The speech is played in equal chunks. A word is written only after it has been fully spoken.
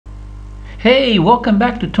Hey, welcome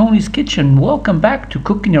back to Tony's Kitchen. Welcome back to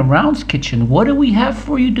Cooking Around's Kitchen. What do we have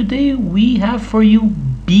for you today? We have for you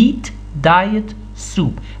beet diet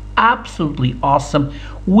soup. Absolutely awesome.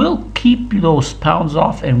 Will keep those pounds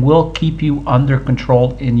off and will keep you under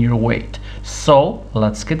control in your weight. So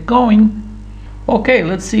let's get going. Okay,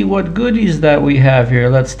 let's see what goodies that we have here.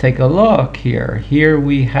 Let's take a look here. Here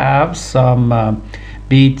we have some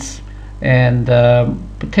beets and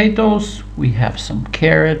potatoes. We have some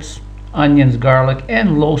carrots, onions, garlic,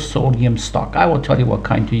 and low sodium stock. I will tell you what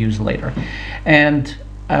kind to use later. And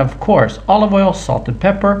of course, olive oil, salt, and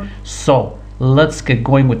pepper. So let's get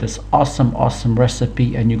going with this awesome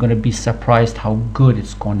recipe, and you're going to be surprised how good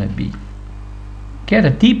it's going to be. Get a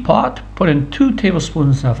deep pot, put in 2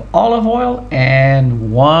 tablespoons of olive oil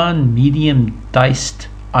and 1 medium diced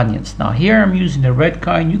onions. Now here I'm using the red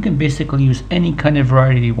kind. You can basically use any kind of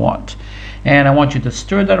variety you want. And I want you to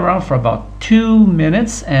stir that around for about 2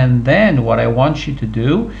 minutes, and then what I want you to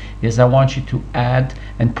do is I want you to add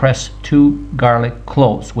and press 2 garlic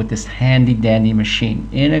cloves with this handy dandy machine.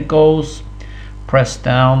 In it goes, press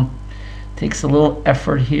down. Takes a little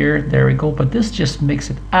effort here, there we go, but this just makes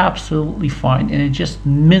it absolutely fine, and it just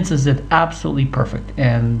minces it absolutely perfect.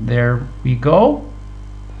 And there we go.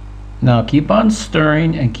 Now keep on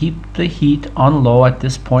stirring and keep the heat on low at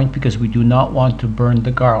this point, because we do not want to burn the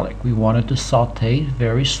garlic. We want it to saute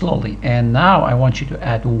very slowly. And now I want you to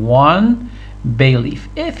add 1 bay leaf.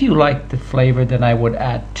 If you like the flavor, then I would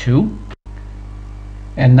add 2.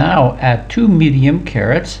 And now add 2 medium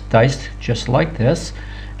carrots, diced just like this.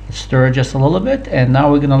 Stir just a little bit, and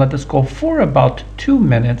now we're going to let this go for about 2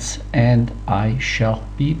 minutes, and I shall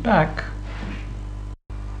be back.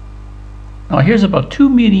 Now here's about 2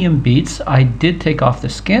 medium beets. I did take off the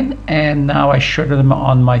skin, and now I shredded them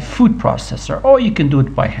on my food processor, or you can do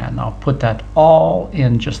it by hand. I'll put that all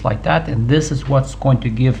in just like that, and this is what's going to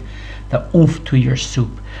give the oomph to your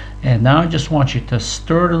soup. And now I just want you to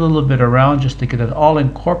stir it a little bit around just to get it all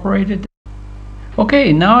incorporated.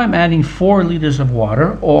 Okay, now I'm adding 4 liters of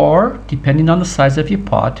water, or depending on the size of your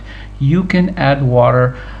pot, you can add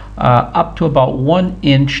water up to about 1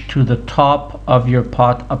 inch to the top of your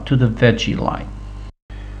pot, up to the veggie line.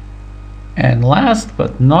 And last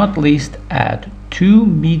but not least, add 2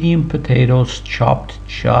 medium potatoes chopped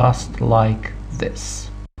just like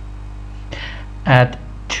this. Add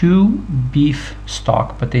 2 beef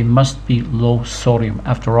stock, but they must be low sodium.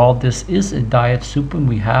 After all, this is a diet soup, and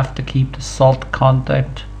we have to keep the salt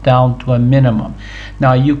content down to a minimum.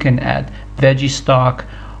 Now you can add veggie stock,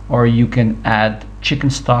 or you can add chicken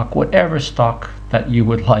stock, whatever stock that you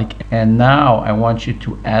would like. And now I want you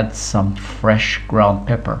to add some fresh ground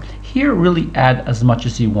pepper. Here, really add as much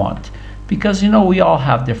as you want, because you know we all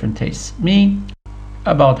have different tastes. Me,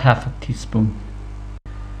 about half a teaspoon.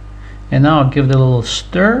 And now I'll give it a little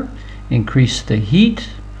stir, increase the heat,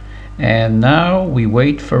 and now we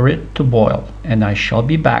wait for it to boil, and I shall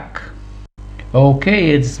be back.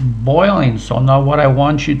 Okay, it's boiling, so now what I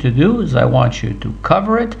want you to do is I want you to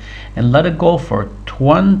cover it and let it go for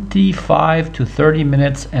 25 to 30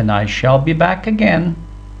 minutes, and I shall be back again.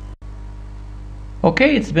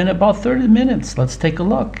 Okay, it's been about 30 minutes. Let's take a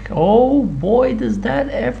look. Oh boy, does that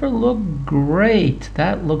ever look great.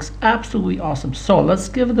 That looks absolutely awesome. So let's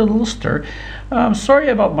give it a little stir. Sorry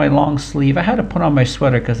about my long sleeve. I had to put on my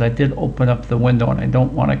sweater because I did open up the window and I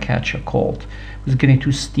don't want to catch a cold. It was getting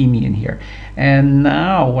too steamy in here. And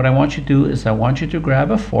now what I want you to do is I want you to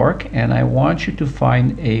grab a fork, and I want you to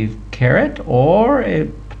find a carrot or a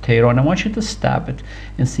potato, and I want you to stab it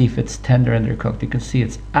and see if it's tender and undercooked. You can see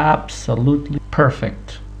it's absolutely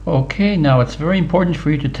perfect. Okay, now it's very important for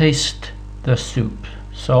you to taste the soup.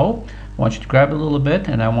 So I want you to grab a little bit,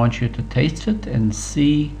 and I want you to taste it and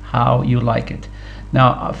see how you like it.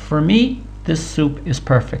 Now for me, this soup is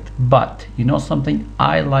perfect, but you know something,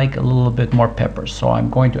 I like a little bit more pepper, so I'm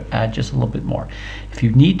going to add just a little bit more. If you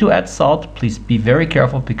need to add salt, please be very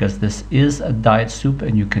careful, because this is a diet soup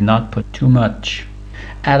and you cannot put too much.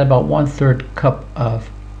 Add about 1/3 cup of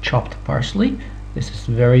chopped parsley. This is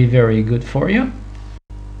very good for you.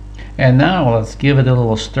 And now let's give it a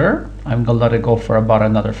little stir. I'm gonna let it go for about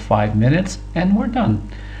another 5 minutes, and we're done.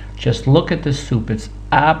 Just look at this soup. It's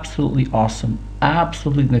absolutely awesome,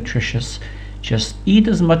 absolutely nutritious. Just eat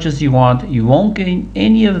as much as you want. You won't gain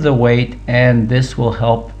any of the weight, and this will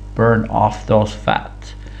help burn off those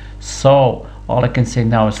fat. So all I can say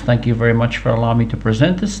now is thank you very much for allowing me to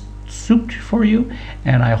present this soup for you,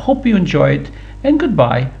 and I hope you enjoy it. And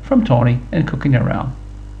goodbye from Tony and Cooking Around.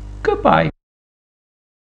 Goodbye.